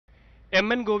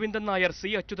എം.എൻ. Govindan Nair, C.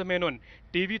 Achutha Menon,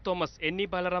 TV. Thomas, എൻ.ഇ.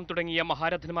 Balaram തുടങ്ങിയ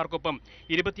മഹാരഥന്മാർക്കൊപ്പം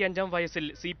 25-ാം വയസ്സിൽ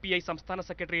CPI സംസ്ഥാന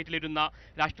സെക്രട്ടേറിയറ്റിലിരുന്ന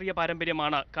രാഷ്ട്രീയ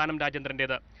പാരമ്പര്യമാണ് കാനം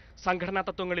രാജേന്ദ്രന്റേത്. സംഘടനാ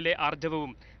തത്വങ്ങളിലെ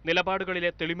ആർജവവും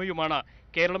നിലപാടുകളിലെ തെളിമയുമാണ്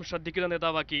കേരളം ശ്രദ്ധിക്കുന്ന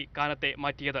നേതാവാക്കി കാനത്തെ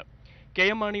മാറ്റിയത്.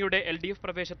 കെ.എം. മാണിയുടെ LDF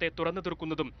പ്രവേശത്തെ തുറന്നു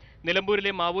തീർക്കുന്നതും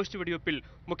നിലമ്പൂരിലെ മാവോയിസ്റ്റ് വെടിവെപ്പിൽ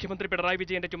മുഖ്യമന്ത്രി പിണറായി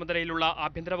വിജയന്റെ ചുമതലയിലുള്ള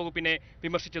ആഭ്യന്തര വകുപ്പിനെ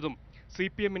വിമർശിച്ചതും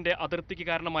CPM-ന്റെ അതിർത്തിക്ക്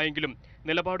കാരണമായെങ്കിലും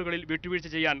നിലപാടുകളിൽ വിട്ടുവീഴ്ച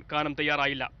ചെയ്യാൻ കാനം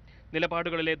തയ്യാറായില്ല.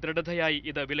 നിലപാടുകളിലെ ദൃഢതയായി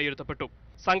ഇത് വിലയിരുത്തപ്പെട്ടു.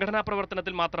 സംഘടനാ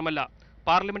പ്രവർത്തനത്തിൽ മാത്രമല്ല,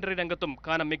 പാർലമെന്ററി രംഗത്തും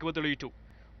കാനം മികവ് തെളിയിച്ചു.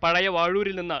 പഴയ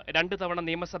വാഴൂരിൽ നിന്ന് 2 തവണ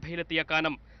നിയമസഭയിലെത്തിയ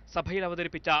കാനം സഭയിൽ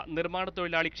അവതരിപ്പിച്ച നിർമ്മാണ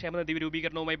തൊഴിലാളി ക്ഷേമനിധി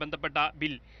രൂപീകരണവുമായി ബന്ധപ്പെട്ട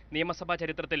ബിൽ നിയമസഭാ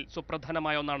ചരിത്രത്തിൽ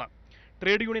സുപ്രധാനമായ ഒന്നാണ്.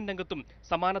 ട്രേഡ് യൂണിയൻ രംഗത്തും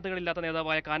സമാനതകളില്ലാത്ത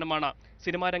നേതാവായ കാനമാണ്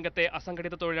സിനിമാ രംഗത്തെ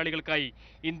അസംഘടിത തൊഴിലാളികൾക്കായി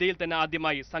ഇന്ത്യയിൽ തന്നെ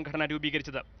ആദ്യമായി സംഘടന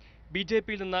രൂപീകരിച്ചത്.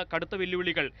 BJP-യിൽ നിന്ന് കടുത്ത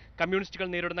വെല്ലുവിളികൾ കമ്മ്യൂണിസ്റ്റുകൾ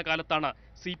നേരിടുന്ന കാലത്താണ്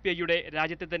CPI-യുടെ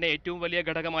രാജ്യത്തെ തന്നെ ഏറ്റവും വലിയ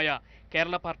ഘടകമായ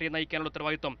കേരള പാർട്ടിയെ നയിക്കാനുള്ള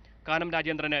ഉത്തരവാദിത്വം കാനം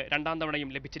രാജേന്ദ്രന് 2ാം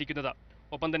തവണയും ലഭിച്ചിരിക്കുന്നത്.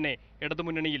 ഒപ്പം തന്നെ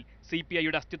ഇടതുമുന്നണിയിൽ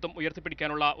CPI-യുടെ അസ്തിത്വം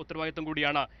ഉയർത്തിപ്പിടിക്കാനുള്ള ഉത്തരവാദിത്വം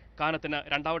കൂടിയാണ് കാനത്തിന്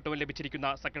 2ാം വട്ടവും ലഭിച്ചിരിക്കുന്ന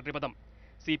സെക്രട്ടറി പദം.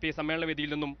 CPI സമ്മേളന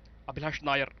വേദിയിൽ നിന്നും അഭിലാഷ്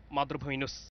നായർ, മാതൃഭൂമി ന്യൂസ്.